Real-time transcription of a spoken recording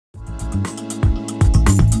Hi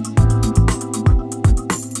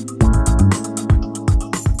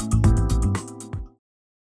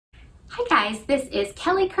guys, this is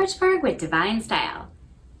Kelly Kirchberg with Divine Style,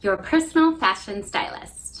 your personal fashion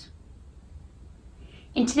stylist.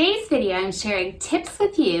 In today's video, I'm sharing tips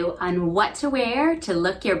with you on what to wear to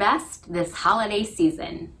look your best this holiday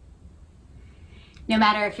season. No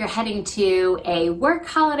matter if you're heading to a work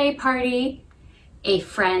holiday party, a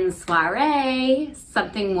friend's soiree,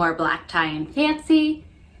 something more black tie and fancy,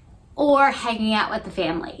 or hanging out with the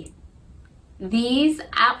family. These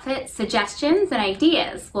outfit suggestions and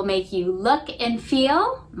ideas will make you look and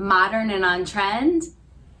feel modern and on trend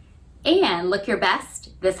and look your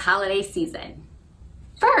best this holiday season.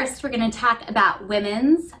 First, we're going to talk about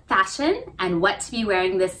women's fashion and what to be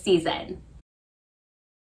wearing this season.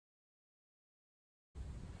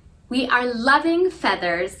 We are loving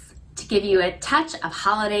feathers to give you a touch of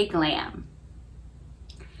holiday glam.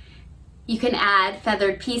 You can add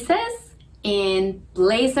feathered pieces in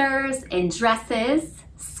blazers and dresses,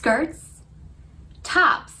 skirts,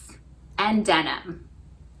 tops, and denim.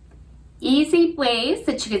 Easy ways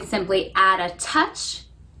that you can simply add a touch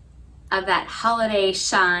of that holiday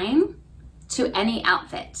shine to any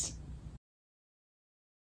outfit.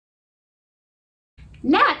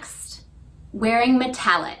 Next, wearing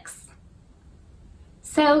metallics.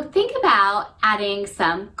 So think about adding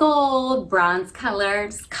some gold, bronze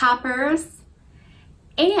colors, coppers,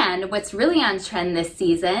 and what's really on trend this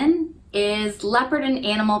season is leopard and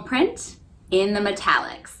animal print in the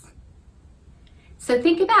metallics. So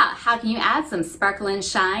think about how can you add some sparkle and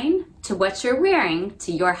shine to what you're wearing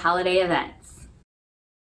to your holiday events.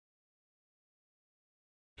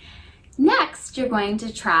 Next, you're going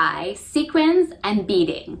to try sequins and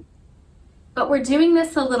beading, but we're doing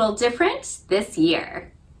this a little different this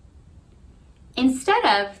year. Instead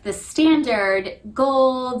of the standard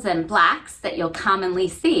golds and blacks that you'll commonly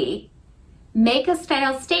see, make a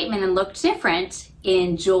style statement and look different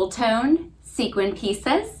in jewel tone sequin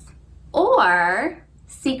pieces or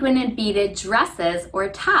sequin and beaded dresses or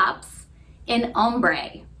tops in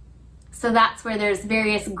ombre. So that's where there's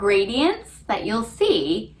various gradients that you'll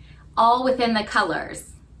see all within the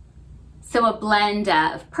colors. So a blend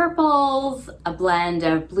of purples, a blend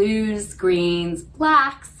of blues, greens,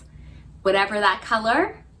 blacks, whatever that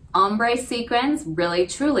color, ombre sequins really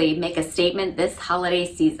truly make a statement this holiday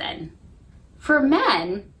season. For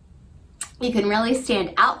men, you can really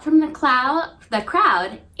stand out from the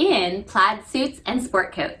crowd in plaid suits and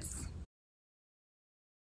sport coats.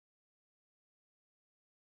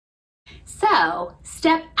 So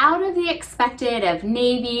step out of the expected of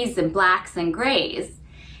navies and blacks and grays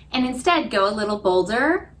and instead go a little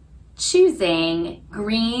bolder, choosing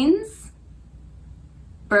greens,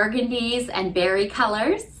 burgundies and berry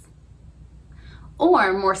colors,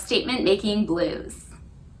 or more statement-making blues.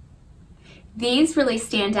 These really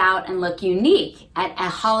stand out and look unique at a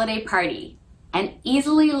holiday party and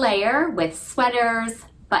easily layer with sweaters,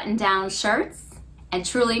 button-down shirts, and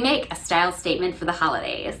truly make a style statement for the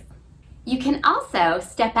holidays. You can also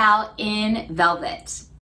step out in velvet.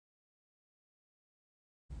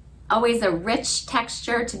 Always a rich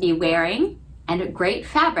texture to be wearing, and a great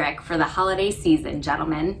fabric for the holiday season,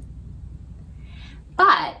 gentlemen.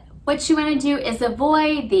 But what you want to do is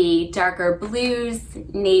avoid the darker blues,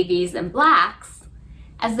 navies, and blacks,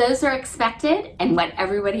 as those are expected and what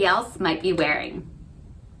everybody else might be wearing.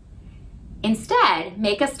 Instead,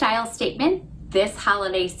 make a style statement this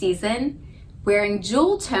holiday season wearing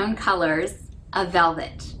jewel tone colors of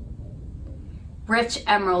velvet. Rich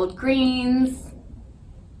emerald greens,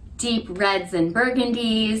 deep reds and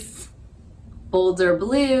burgundies, bolder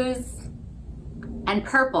blues, and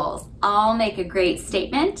purples all make a great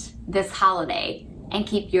statement this holiday and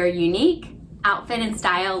keep your unique outfit and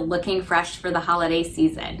style looking fresh for the holiday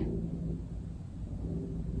season.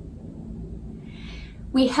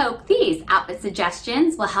 We hope these outfit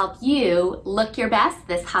suggestions will help you look your best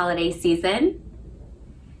this holiday season.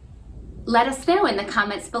 Let us know in the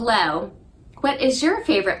comments below, what is your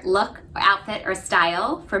favorite look, outfit, or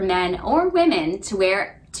style for men or women to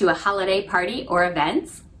wear to a holiday party or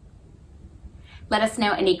event? Let us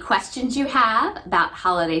know any questions you have about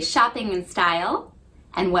holiday shopping and style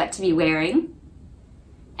and what to be wearing.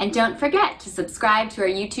 And don't forget to subscribe to our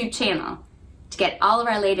YouTube channel to get all of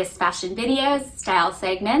our latest fashion videos, style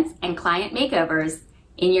segments, and client makeovers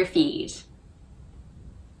in your feed.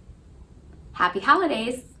 Happy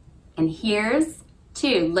holidays, and here's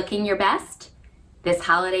to looking your best this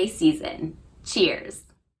holiday season. Cheers.